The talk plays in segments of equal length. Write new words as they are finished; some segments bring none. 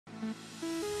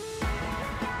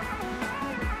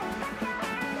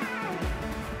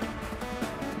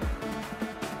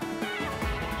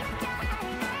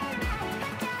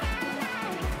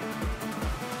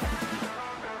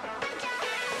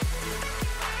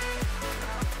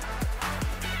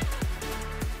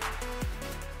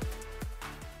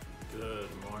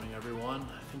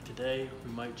today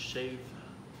we might shave.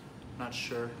 Not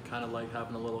sure, kind of like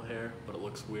having a little hair, but it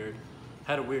looks weird.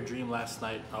 Had a weird dream last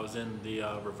night. I was in the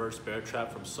reverse bear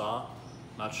trap from Saw.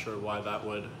 Not sure why that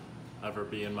would ever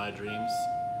be in my dreams.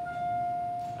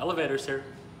 Elevators here.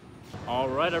 All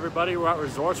right, everybody, we're at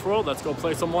Resorts World. Let's go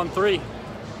play some 1-3.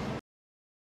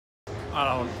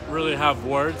 I don't really have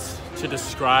words to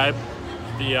describe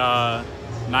the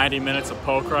 90 minutes of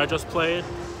poker I just played,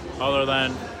 other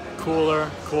than cooler,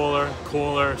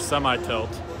 semi-tilt.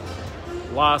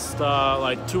 Lost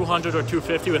like 200 or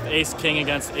 250 with ace-king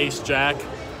against ace-jack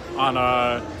on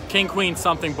a king-queen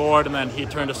something board, and then he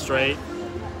turned a straight.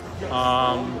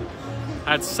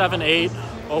 Had 7-8,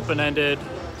 open-ended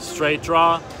straight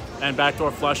draw and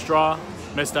backdoor flush draw,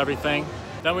 missed everything.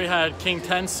 Then we had king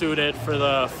 10 suited for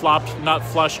the flopped nut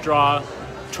flush draw,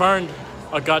 turned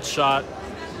a gut shot,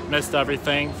 missed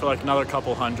everything for like another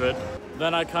couple hundred.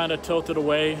 Then I kind of tilted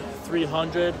away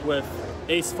 300 with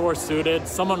ace 4 suited.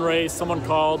 Someone raised, someone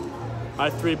called. I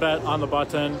 3-bet on the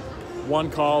button, one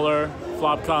caller.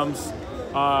 Flop comes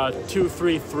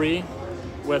 2-3-3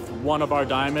 with one of our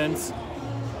diamonds.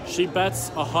 She bets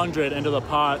 100 into the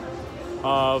pot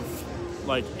of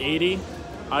like 80.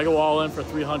 I go all in for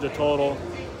 300 total.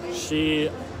 She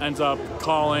ends up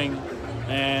calling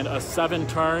and a 7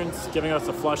 turns, giving us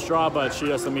a flush draw, but she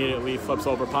just immediately flips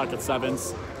over pocket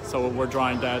 7s, so we're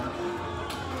drawing dead.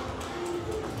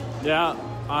 Yeah,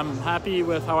 I'm happy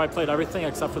with how I played everything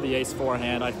except for the ace 4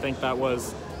 hand. I think the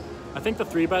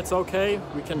 3-bet's okay.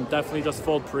 We can definitely just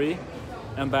fold pre,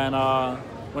 and then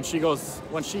when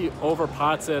she over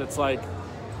pots it, it's like,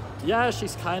 yeah,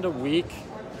 she's kind of weak,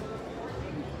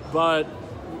 but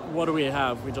what do we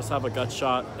have? We just have a gut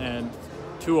shot and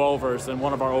 2 overs, and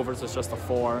one of our overs is just a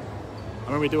 4. I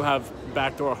mean, we do have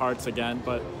backdoor hearts again,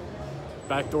 but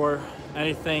backdoor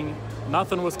anything,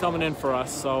 nothing was coming in for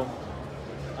us, so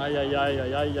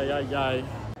ay.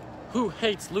 Who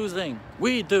hates losing?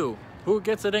 We do. Who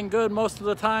gets it in good most of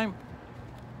the time?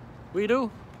 We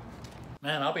do.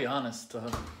 Man, I'll be honest,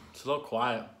 it's a little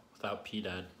quiet without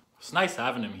P-Dad. It's nice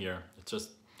having him here. It's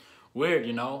just weird,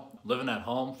 you know, living at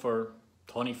home for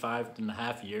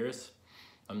 25.5 years.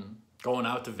 I'm going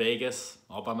out to Vegas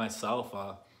all by myself,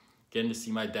 getting to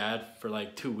see my dad for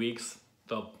like 2 weeks.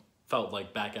 Felt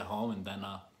like back at home, and then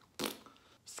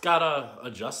just gotta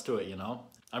adjust to it, you know.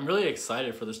 I'm really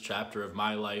excited for this chapter of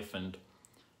my life and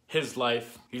his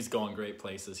life. He's going great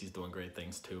places. He's doing great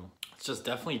things too. It's just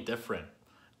definitely different.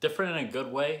 Different in a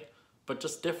good way, but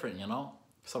just different, you know?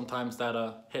 Sometimes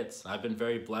that hits. I've been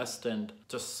very blessed and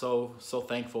just so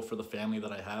thankful for the family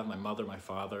that I have. My mother, my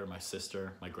father, my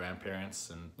sister, my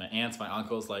grandparents, and my aunts, my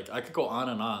uncles. Like, I could go on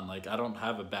and on. Like, I don't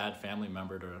have a bad family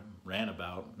member to rant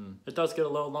about. And it does get a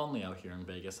little lonely out here in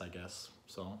Vegas, I guess.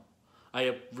 So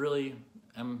I really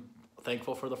am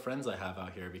thankful for the friends I have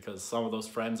out here, because some of those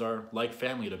friends are like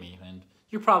family to me, and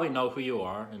you probably know who you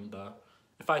are, and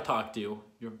if I talk to you,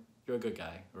 you're a good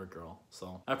guy or a girl,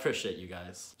 so I appreciate you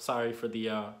guys. Sorry for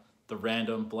the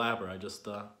random blabber. I just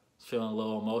was feeling a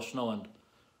little emotional, and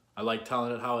I like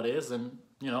telling it how it is, and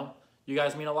you know, you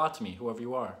guys mean a lot to me, whoever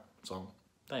you are, so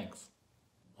thanks.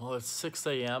 Well, it's 6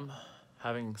 a.m.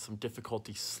 having some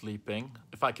difficulty sleeping.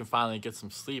 If I can finally get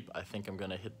some sleep, I think I'm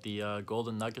gonna hit the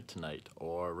Golden Nugget tonight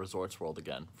or Resorts World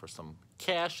again for some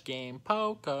cash game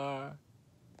poker.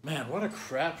 Man, what a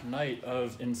crap night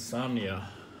of insomnia.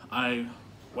 I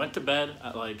went to bed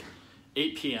at like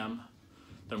 8 p.m.,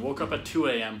 then woke up at 2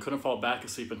 a.m., couldn't fall back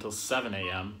asleep until 7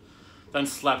 a.m., then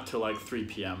slept till like 3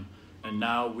 p.m., and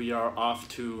now we are off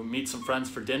to meet some friends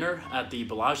for dinner at the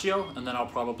Bellagio, and then I'll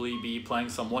probably be playing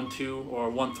some 1-2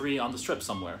 or 1-3 on the strip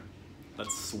somewhere.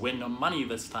 Let's win money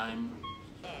this time.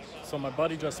 So my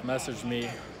buddy just messaged me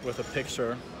with a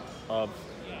picture of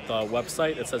the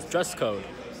website. It says dress code,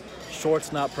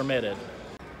 shorts not permitted.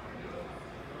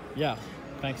 Yeah,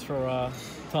 thanks for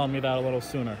telling me that a little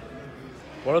sooner.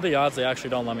 What are the odds they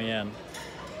actually don't let me in?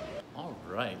 All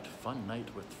right, fun night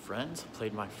with friends.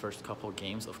 Played my first couple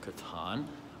games of Catan.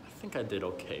 I think I did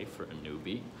okay for a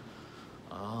newbie.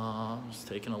 Just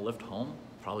taking a lift home.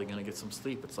 Probably gonna get some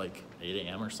sleep. It's like 8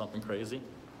 a.m. or something crazy.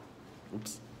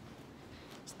 Oops.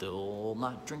 Still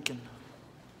not drinking.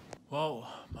 Well,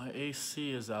 my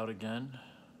AC is out again.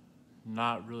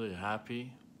 Not really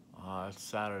happy. It's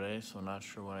Saturday, so not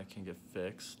sure when I can get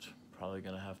fixed. Probably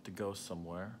gonna have to go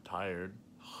somewhere. Tired.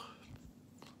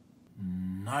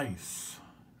 Nice.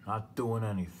 Not doing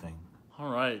anything. All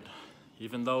right.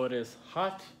 Even though it is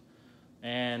hot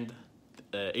and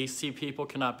the AC people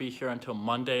cannot be here until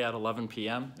Monday at 11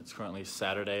 p.m. It's currently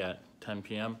Saturday at 10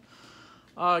 p.m.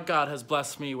 God has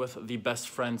blessed me with the best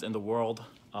friends in the world.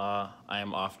 I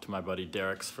am off to my buddy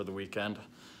Derek's for the weekend.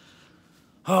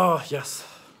 Oh, yes.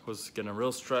 Was getting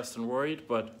real stressed and worried,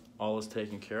 but all is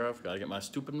taken care of. Gotta get my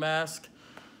stupid mask,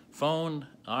 phone.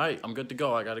 All right, I'm good to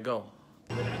go. I gotta go.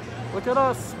 Look at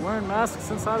us, wearing masks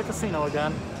inside a casino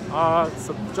again.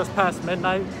 So just past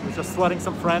midnight, we're just sweating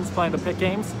some friends playing the pit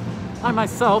games. I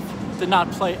myself did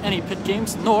not play any pit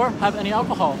games, nor have any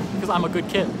alcohol, because I'm a good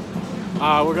kid.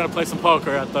 We're gonna play some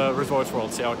poker at the Resorts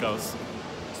World, see how it goes.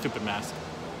 Stupid mask.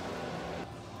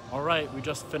 All right, we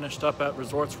just finished up at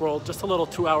Resorts World, just a little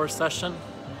 2-hour session.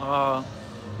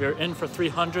 We were in for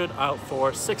 300, out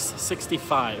for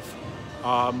 665.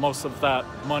 Most of that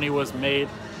money was made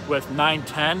with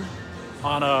 9-10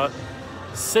 on a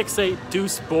 6-8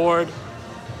 deuce board,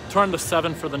 turned the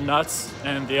 7 for the nuts,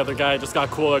 and the other guy just got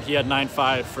cooler. He had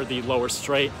 9-5 for the lower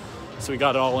straight, so we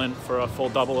got it all in for a full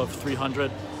double of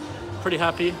 300. Pretty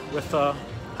happy with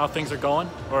how things are going,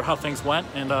 or how things went,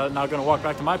 and now gonna walk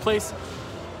back to my place,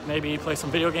 maybe play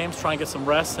some video games, try and get some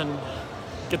rest, and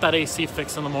get that AC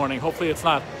fixed in the morning. Hopefully it's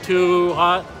not too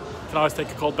hot. Can always take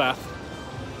a cold bath.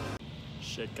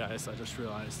 Shit, guys, I just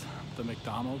realized the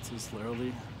McDonald's is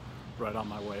literally right on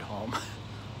my way home.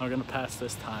 I'm gonna pass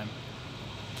this time.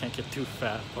 Can't get too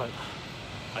fat, but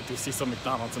I do see some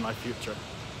McDonald's in my future.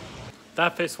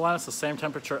 That face one is the same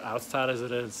temperature outside as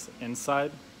it is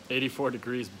inside. 84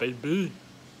 degrees, baby.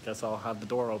 Guess I'll have the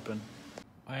door open.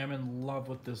 I am in love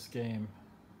with this game.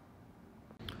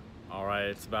 All right,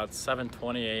 it's about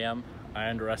 7:20 a.m. I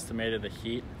underestimated the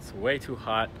heat. It's way too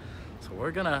hot. So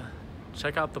we're gonna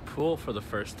check out the pool for the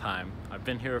first time. I've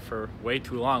been here for way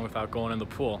too long without going in the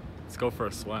pool. Let's go for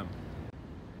a swim.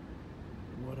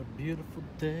 What a beautiful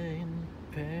day in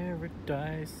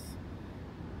paradise.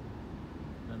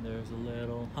 And there's a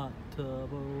little hot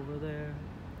tub over there.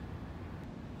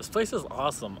 This place is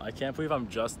awesome. I can't believe I'm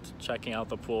just checking out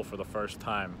the pool for the first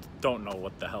time. Don't know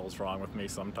what the hell's wrong with me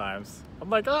sometimes.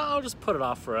 I'm like, oh, I'll just put it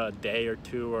off for a day or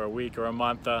two or a week or a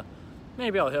month.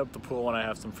 Maybe I'll hit up the pool when I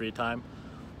have some free time.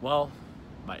 Well,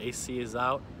 my AC is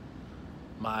out.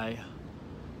 My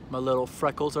little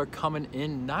freckles are coming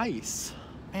in nice.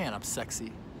 Man, I'm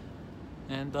sexy.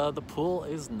 And the pool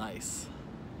is nice.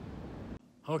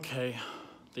 Okay,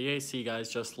 the AC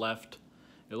guys just left.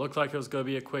 It looked like it was gonna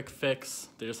be a quick fix.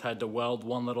 They just had to weld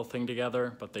one little thing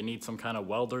together, but they need some kind of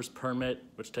welder's permit,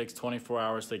 which takes 24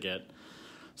 hours to get.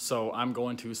 So I'm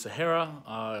going to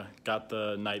Sahara, got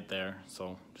the night there.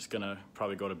 So just gonna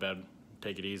probably go to bed,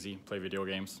 take it easy, play video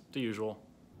games, the usual.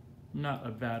 Not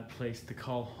a bad place to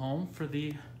call home for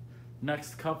the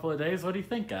next couple of days. What do you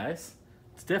think, guys?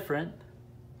 It's different.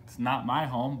 It's not my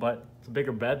home, but it's a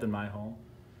bigger bed than my home.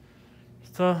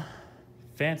 It's a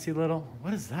fancy little,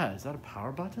 what is that? Is that a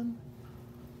power button?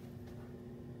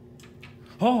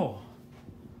 Oh!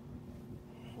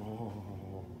 Oh.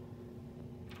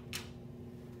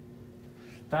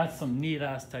 That's some neat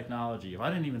ass technology. I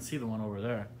didn't even see the one over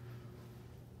there.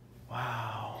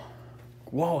 Wow.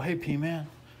 Whoa, hey P-Man.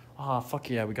 Ah, fuck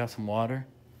yeah, we got some water.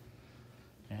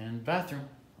 And bathroom.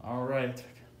 All right.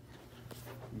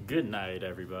 Good night,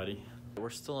 everybody.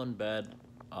 We're still in bed.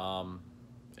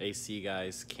 AC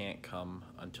guys can't come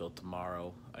until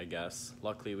tomorrow, I guess.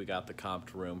 Luckily, we got the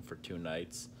comped room for 2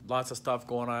 nights. Lots of stuff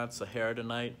going on at Sahara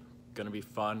tonight. Gonna be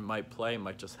fun. Might play,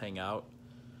 might just hang out.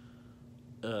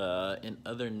 In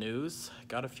other news,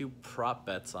 got a few prop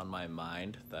bets on my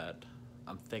mind that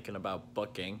I'm thinking about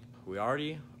booking. We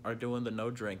already are doing the no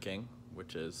drinking,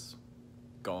 which is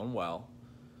going well.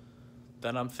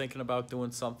 Then I'm thinking about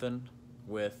doing something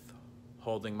with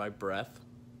holding my breath.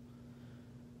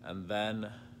 And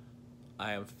then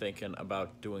I am thinking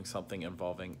about doing something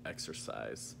involving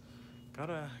exercise. Got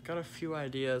a few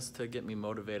ideas to get me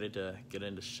motivated to get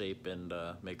into shape and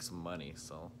make some money.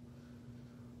 So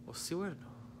we'll see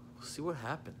what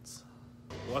happens.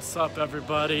 What's up,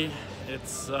 everybody?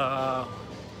 It's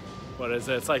what is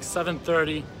it? It's like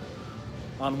 7:30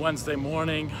 on Wednesday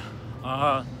morning.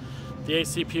 The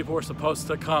AC people were supposed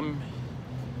to come.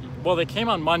 Well, they came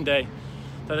on Monday.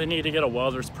 That they need to get a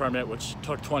welder's permit, which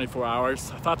took 24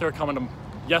 hours. I thought they were coming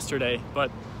yesterday,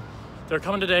 but they're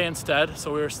coming today instead.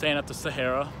 So we were staying at the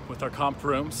Sahara with our comp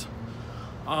rooms.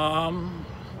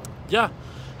 Yeah,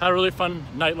 had a really fun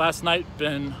night last night.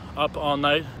 Been up all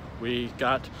night. We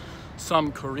got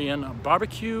some Korean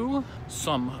barbecue,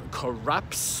 some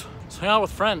crepes. So hang out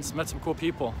with friends, met some cool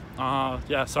people.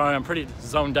 Yeah, sorry, I'm pretty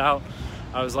zoned out.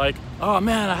 I was like, oh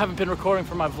man, I haven't been recording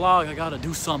for my vlog. I gotta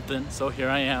do something. So here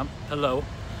I am. Hello.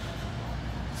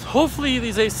 So hopefully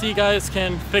these AC guys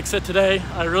can fix it today.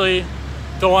 I really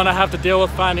don't want to have to deal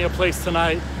with finding a place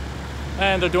tonight.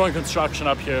 And they're doing construction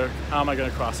up here. How am I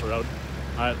gonna cross the road?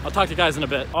 All right, I'll talk to you guys in a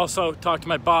bit. Also, talked to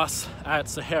my boss at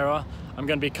Sahara. I'm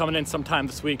gonna be coming in sometime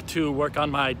this week to work on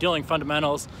my dealing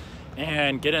fundamentals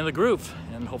and get in the groove,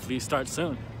 and hopefully start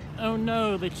soon. Oh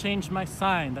no, they changed my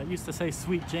sign. That used to say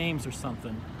Sweet James or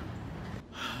something.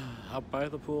 Out by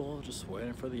the pool, just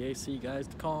waiting for the AC guys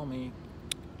to call me.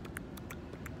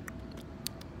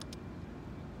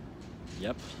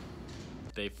 Yep,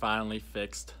 they finally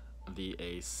fixed the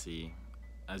AC.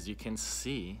 As you can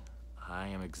see, I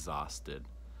am exhausted.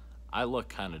 I look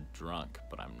kind of drunk,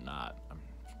 but I'm not. I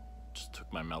just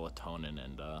took my melatonin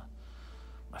and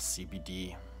my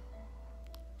CBD.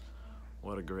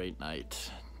 What a great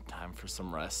night. Time for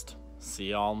some rest. See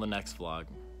y'all in the next vlog.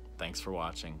 Thanks for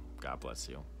watching. God bless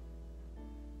you.